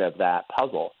part of that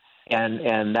puzzle.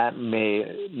 And that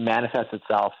may manifest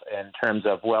itself in terms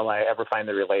of, will I ever find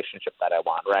the relationship that I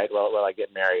want, right? Will I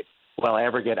get married? Will I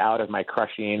ever get out of my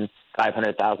crushing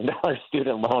 $500,000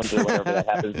 student loans or whatever that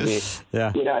happens to be?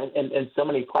 Yeah. And so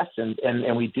many questions.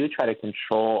 And we do try to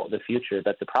control the future,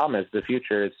 but the problem is the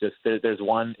future is just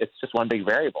it's just one big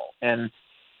variable. And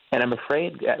I'm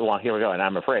afraid, well, here we go. And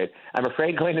I'm afraid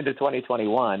going into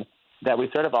 2021 that we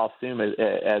sort of all assume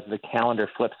as the calendar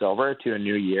flips over to a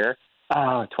new year,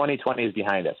 2020 is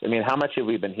behind us. I mean, how much have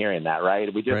we been hearing that,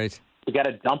 right? We got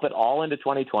to dump it all into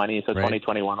 2020 so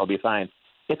 2021 will be fine.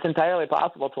 It's entirely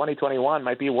possible 2021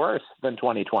 might be worse than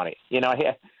 2020.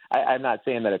 I'm not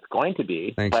saying that it's going to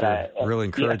be. Thanks for really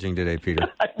encouraging today, Peter.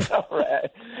 I know,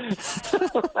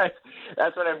 right?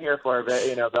 That's what I'm here for. But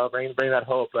they'll bring that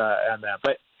hope on that.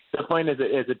 But the point is,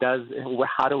 it does.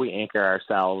 How do we anchor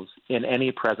ourselves in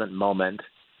any present moment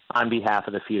on behalf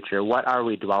of the future? What are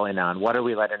we dwelling on? What are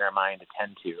we letting our mind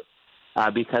attend to?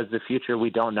 Because the future, we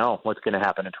don't know what's going to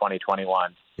happen in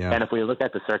 2021. Yeah. And if we look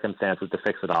at the circumstances to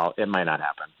fix it all, it might not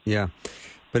happen. Yeah.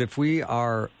 But if we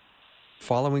are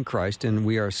following Christ and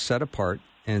we are set apart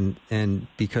and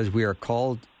because we are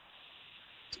called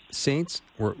saints,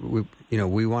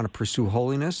 we want to pursue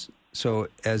holiness. So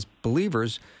as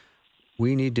believers,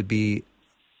 we need to be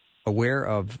aware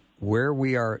of where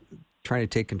we are trying to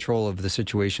take control of the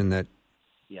situation that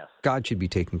God should be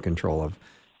taking control of,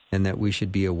 and that we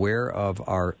should be aware of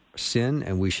our sin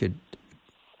and we should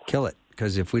kill it,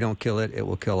 because if we don't kill it, it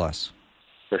will kill us.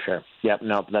 For sure. Yep.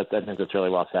 No, I think that's really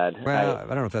well said. Well, I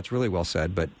don't know if that's really well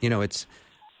said, but it's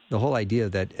the whole idea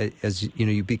that as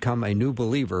you become a new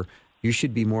believer, you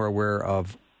should be more aware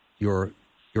of your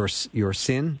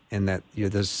sin, and that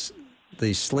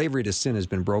the slavery to sin has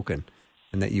been broken,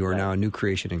 and that you are now a new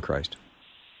creation in Christ.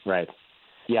 Right.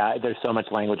 Yeah, there's so much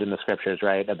language in the scriptures,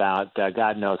 right, about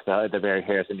God knows the very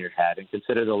hairs in your head, and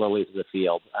consider the lilies of the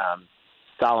field.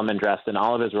 Solomon, dressed in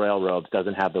all of his royal robes,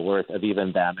 doesn't have the worth of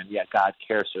even them, and yet God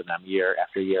cares for them year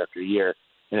after year after year.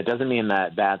 And it doesn't mean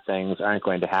that bad things aren't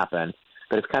going to happen,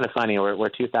 but it's kind of funny. We're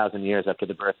 2,000 years after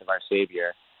the birth of our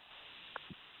Savior,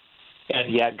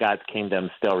 and yet God's kingdom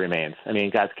still remains. I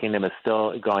mean, God's kingdom is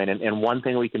still going, and one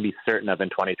thing we can be certain of in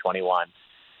 2021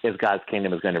 is God's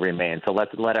kingdom is going to remain. So let's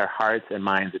let our hearts and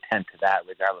minds attend to that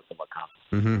regardless of what comes.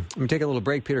 Mm-hmm. Let me take a little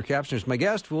break. Peter Kapsner is my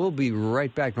guest. We'll be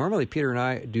right back. Normally, Peter and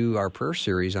I do our prayer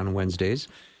series on Wednesdays.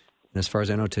 And as far as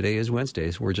I know, today is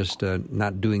Wednesdays. We're just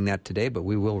not doing that today, but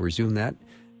we will resume that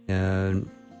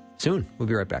soon. We'll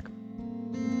be right back.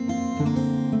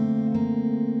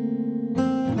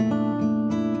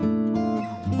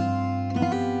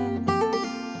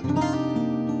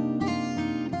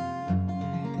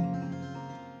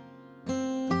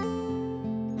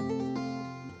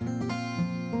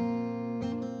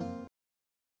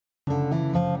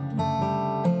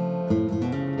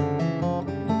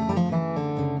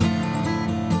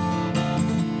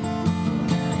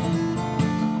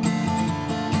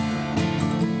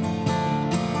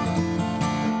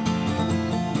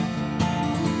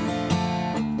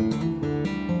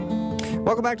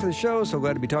 Welcome back to the show. So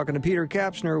glad to be talking to Peter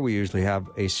Kapsner. We usually have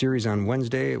a series on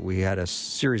Wednesday. We had a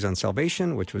series on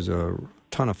salvation, which was a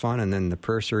ton of fun, and then the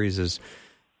prayer series is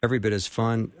every bit as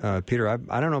fun. Peter,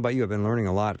 I don't know about you. I've been learning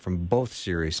a lot from both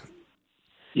series.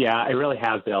 Yeah, I really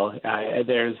have, Bill.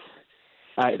 There's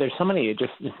so many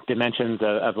just dimensions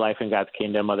of life in God's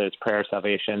kingdom, whether it's prayer,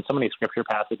 salvation, so many scripture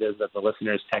passages that the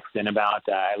listeners text in about.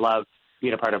 I love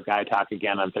being a part of Guy Talk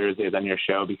again on Thursdays on your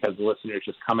show because the listeners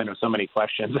just come in with so many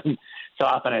questions. And so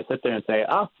often I sit there and say,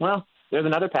 oh, well, there's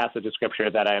another passage of scripture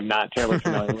that I'm not terribly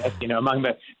familiar with, among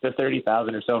the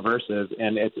 30,000 or so verses.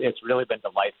 And it's really been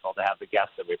delightful to have the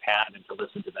guests that we've had and to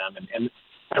listen to them. And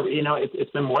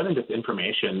it's been more than just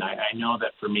information. I know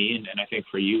that for me, and I think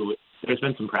for you, there's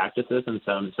been some practices and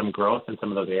some growth in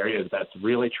some of those areas that's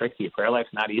really tricky. Prayer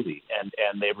life's not easy,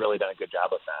 and they've really done a good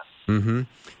job with that. Mm-hmm.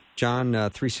 John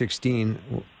 3:16,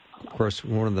 of course,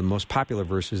 one of the most popular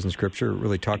verses in Scripture,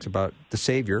 really talks about the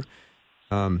Savior.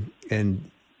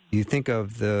 And you think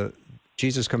of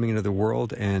Jesus coming into the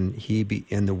world, and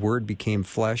and the Word became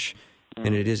flesh,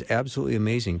 and it is absolutely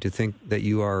amazing to think that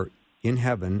you are in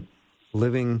heaven,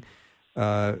 living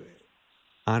on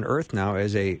earth now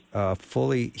as a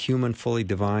fully human, fully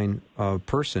divine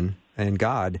person and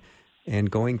God,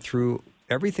 and going through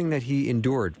everything that He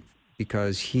endured,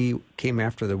 because He came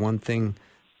after the one thing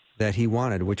that He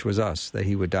wanted, which was us, that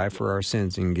He would die for our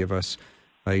sins and give us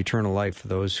eternal life for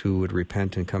those who would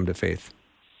repent and come to faith.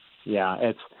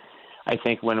 Yeah, I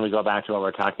think when we go back to what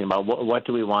we're talking about, what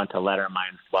do we want to let our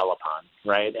minds dwell upon,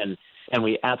 right? And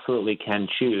we absolutely can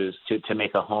choose to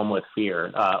make a home with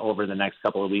fear over the next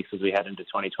couple of weeks as we head into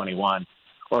 2021,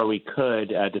 or we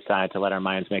could decide to let our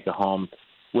minds make a home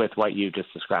with what you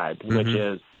just described, which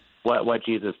is what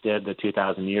Jesus did the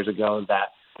 2,000 years ago, that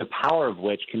the power of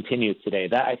which continues today.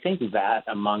 That I think that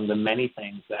among the many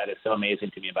things that is so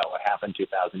amazing to me about what happened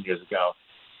 2,000 years ago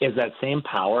is that same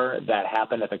power that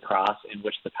happened at the cross in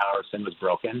which the power of sin was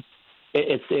broken.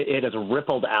 It has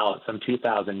rippled out some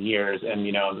 2,000 years and,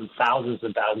 thousands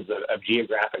and thousands of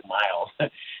geographic miles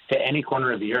to any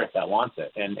corner of the earth that wants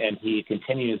it. And He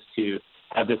continues to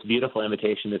have this beautiful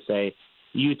invitation to say,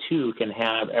 you too can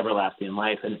have everlasting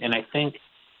life. And I think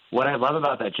what I love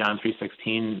about that John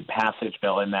 3:16 passage,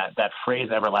 Bill, and that phrase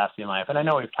everlasting life, and I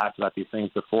know we've talked about these things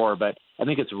before, but I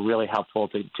think it's really helpful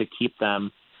to keep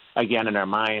them again in our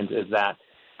minds, is that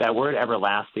word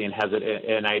everlasting has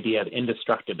an idea of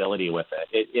indestructibility with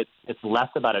it. It's less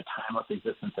about a timeless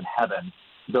existence in heaven,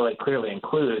 though it clearly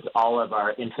includes all of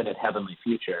our infinite heavenly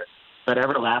future. But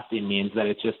everlasting means that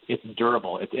it's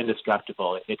durable, it's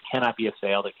indestructible, it cannot be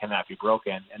assailed, it cannot be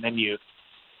broken. And then you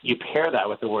pair that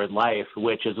with the word life,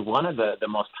 which is one of the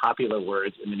most popular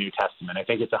words in the New Testament. I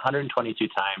think it's 122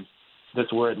 times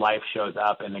this word life shows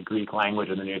up in the Greek language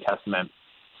of the New Testament.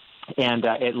 And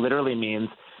it literally means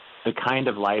the kind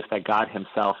of life that God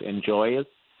Himself enjoys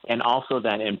and also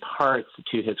then imparts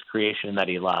to His creation that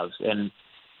He loves. And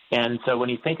so when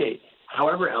you think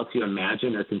however else you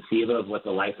imagine or conceive of what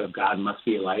the life of God must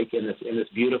be like in this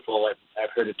beautiful, I've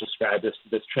heard it described,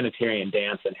 this Trinitarian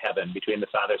dance in heaven between the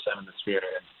Father, Son, and the Spirit,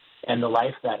 and the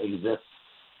life that exists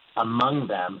among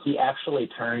them, He actually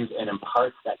turns and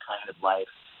imparts that kind of life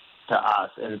to us.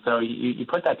 And so you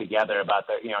put that together about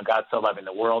God so loving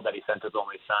the world that He sent His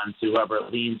only Son, so whoever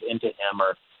leans into Him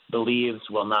or believes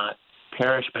will not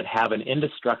perish but have an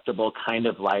indestructible kind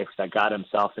of life that God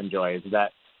Himself enjoys,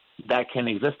 that can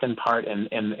exist in part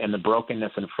in the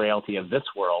brokenness and frailty of this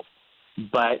world,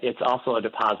 but it's also a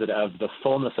deposit of the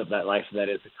fullness of that life that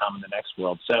is to come in the next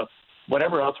world. So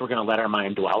whatever else we're going to let our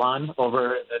mind dwell on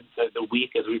over the week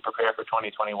as we prepare for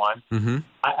 2021,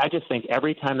 I just think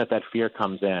every time that fear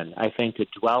comes in, I think to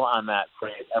dwell on that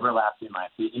phrase, everlasting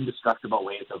life, the indestructible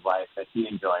ways of life that He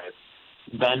enjoys,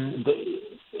 then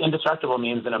the indestructible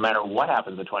means that no matter what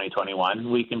happens in 2021,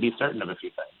 we can be certain of a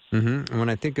few things. And when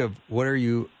I think of what are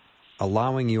you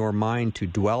allowing your mind to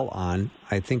dwell on,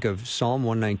 I think of Psalm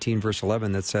 119, verse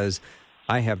 11, that says,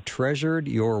 I have treasured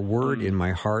your word in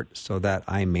my heart so that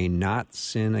I may not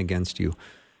sin against you.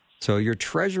 So you're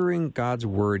treasuring God's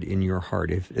word in your heart.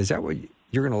 Is that what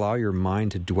you're going to allow your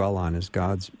mind to dwell on, is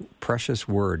God's precious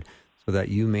word, so that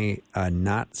you may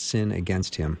not sin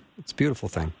against Him? It's a beautiful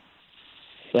thing.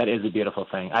 That is a beautiful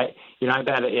thing. I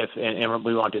bet and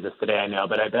we won't do this today, I know,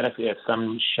 but I bet if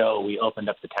some show we opened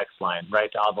up the text line,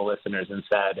 right, to all the listeners and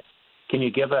said, can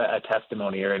you give a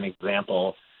testimony or an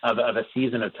example of a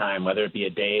season of time, whether it be a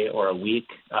day or a week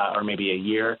or maybe a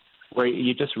year, where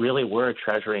you just really were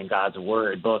treasuring God's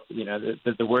word, both,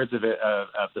 the words of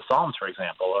the Psalms, for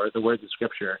example, or the words of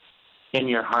Scripture in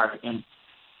your heart. And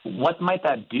what might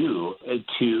that do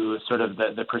to sort of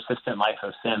the persistent life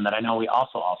of sin that I know we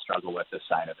also all struggle with this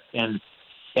side of it?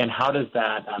 And how does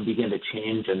that begin to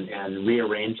change and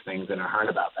rearrange things in our heart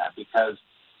about that? Because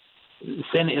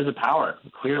sin is a power,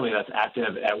 clearly, that's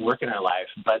active at work in our life,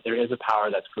 but there is a power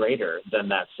that's greater than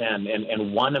that sin.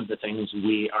 And one of the things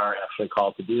we are actually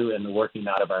called to do in the working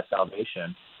out of our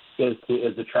salvation is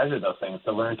to treasure those things,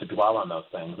 to learn to dwell on those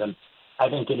things. And I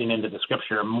think getting into the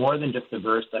Scripture more than just the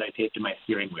verse that I tape to my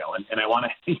steering wheel. And I want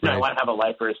to, I want to have a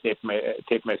life verse taped to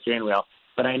my steering wheel.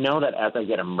 But I know that as I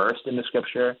get immersed in the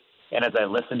Scripture, and as I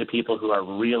listen to people who are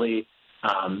really,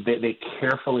 they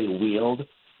carefully wield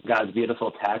God's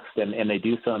beautiful text, and they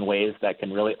do so in ways that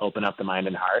can really open up the mind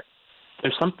and heart,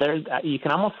 you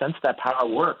can almost sense that power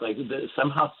work. Like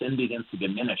somehow sin begins to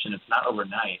diminish, and it's not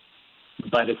overnight,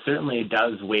 but it certainly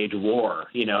does wage war,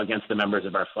 against the members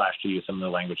of our flesh, to use some of the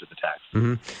language of the text.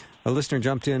 Mm-hmm. A listener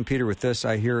jumped in, Peter, with this.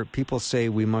 I hear people say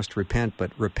we must repent,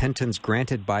 but repentance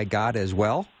granted by God as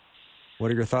well? What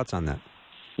are your thoughts on that?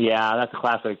 Yeah, that's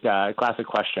a classic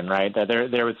question, right?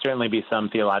 There would certainly be some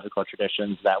theological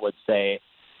traditions that would say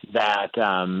that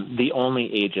the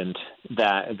only agent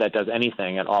that does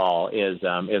anything at all is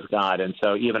God, and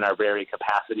so even our very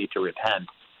capacity to repent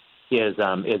is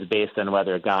based on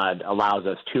whether God allows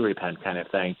us to repent, kind of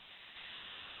thing.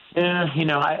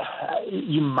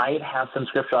 You might have some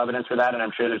scriptural evidence for that, and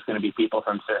I'm sure there's going to be people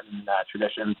from certain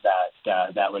traditions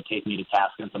that would take me to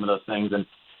task on some of those things. And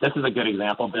this is a good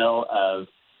example, Bill, of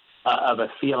a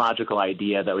theological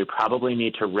idea that we probably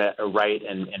need to write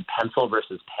in pencil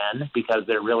versus pen, because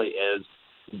there really is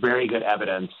very good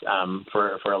evidence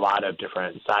for a lot of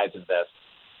different sides of this.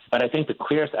 But I think the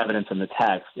clearest evidence in the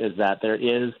text is that there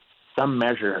is some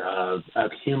measure of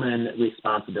human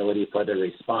responsibility for the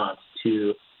response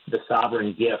to the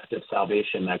sovereign gift of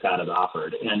salvation that God has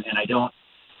offered. And I don't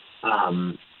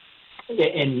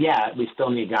and yet we still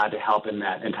need God to help in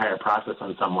that entire process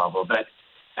on some level. But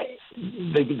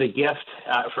the gift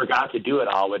for God to do it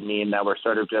all would mean that we're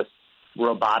sort of just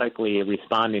robotically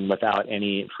responding without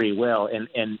any free will.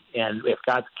 And if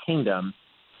God's kingdom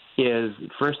is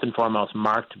first and foremost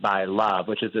marked by love,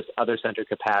 which is this other-centered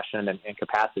compassion and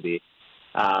capacity,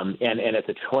 and it's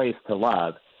a choice to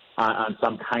love on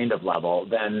some kind of level,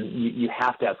 then you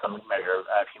have to have some measure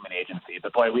of human agency.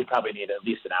 But boy, we probably need at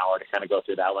least an hour to kind of go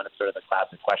through that one. It's sort of the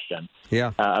classic question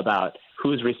about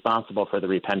who's responsible for the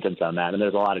repentance on that. And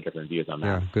there's a lot of different views on that.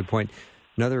 Yeah, good point.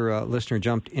 Another listener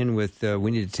jumped in with,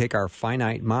 we need to take our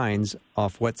finite minds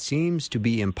off what seems to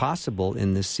be impossible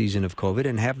in this season of COVID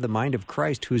and have the mind of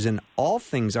Christ, who's in all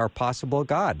things are possible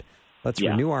God. Let's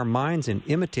renew our minds and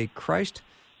imitate Christ.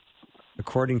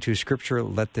 According to Scripture,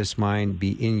 let this mind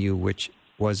be in you, which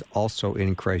was also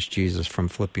in Christ Jesus, from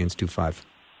Philippians 2:5.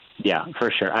 Yeah,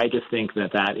 for sure. I just think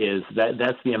that's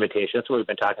the invitation. That's what we've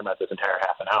been talking about this entire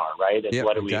half an hour, right? And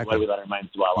what do we let our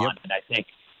minds dwell on? And I think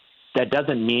that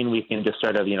doesn't mean we can just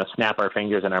sort of, snap our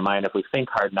fingers in our mind. If we think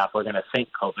hard enough, we're going to think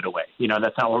COVID away.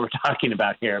 That's not what we're talking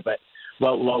about here. But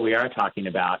what we are talking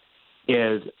about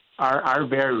is our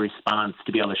very response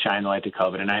to be able to shine the light to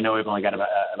COVID. And I know we've only got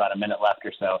about a minute left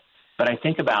or so. But I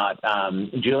think about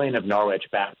Julian of Norwich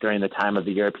back during the time of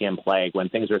the European plague, when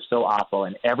things were so awful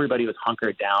and everybody was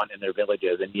hunkered down in their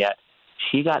villages, and yet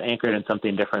she got anchored in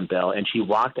something different, Bill, and she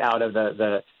walked out of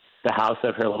the house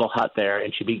of her little hut there,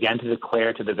 and she began to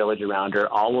declare to the village around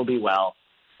her, all will be well,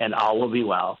 and all will be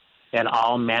well, and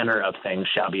all manner of things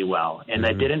shall be well. And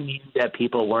that didn't mean that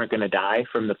people weren't going to die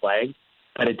from the plague,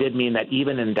 but it did mean that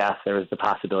even in death, there was the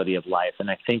possibility of life. And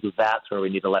I think that's where we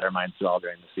need to let our minds dwell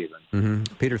during the season.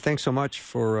 Mm-hmm. Peter, thanks so much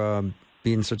for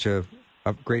being such a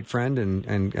great friend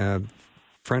and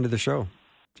friend of the show.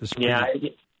 Such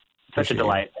a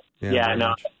delight.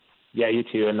 Yeah, you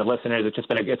too. And the listeners, it's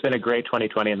been a great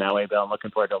 2020 in that way, Bill. I'm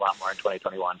looking forward to a lot more in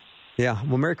 2021. Yeah.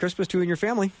 Well, Merry Christmas to you and your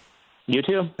family. You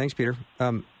too. Thanks, Peter.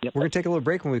 We're going to take a little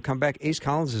break. When we come back, Ace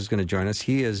Collins is going to join us.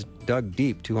 He has dug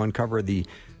deep to uncover the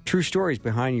true stories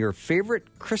behind your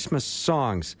favorite Christmas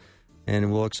songs.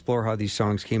 And we'll explore how these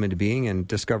songs came into being and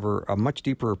discover a much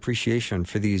deeper appreciation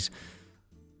for these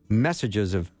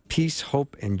messages of peace,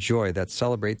 hope, and joy that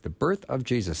celebrate the birth of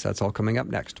Jesus. That's all coming up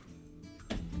next.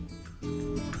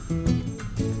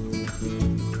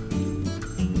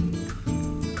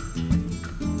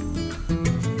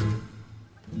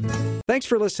 Thanks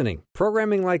for listening.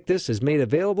 Programming like this is made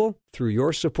available through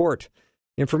your support.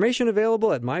 Information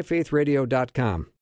available at myfaithradio.com.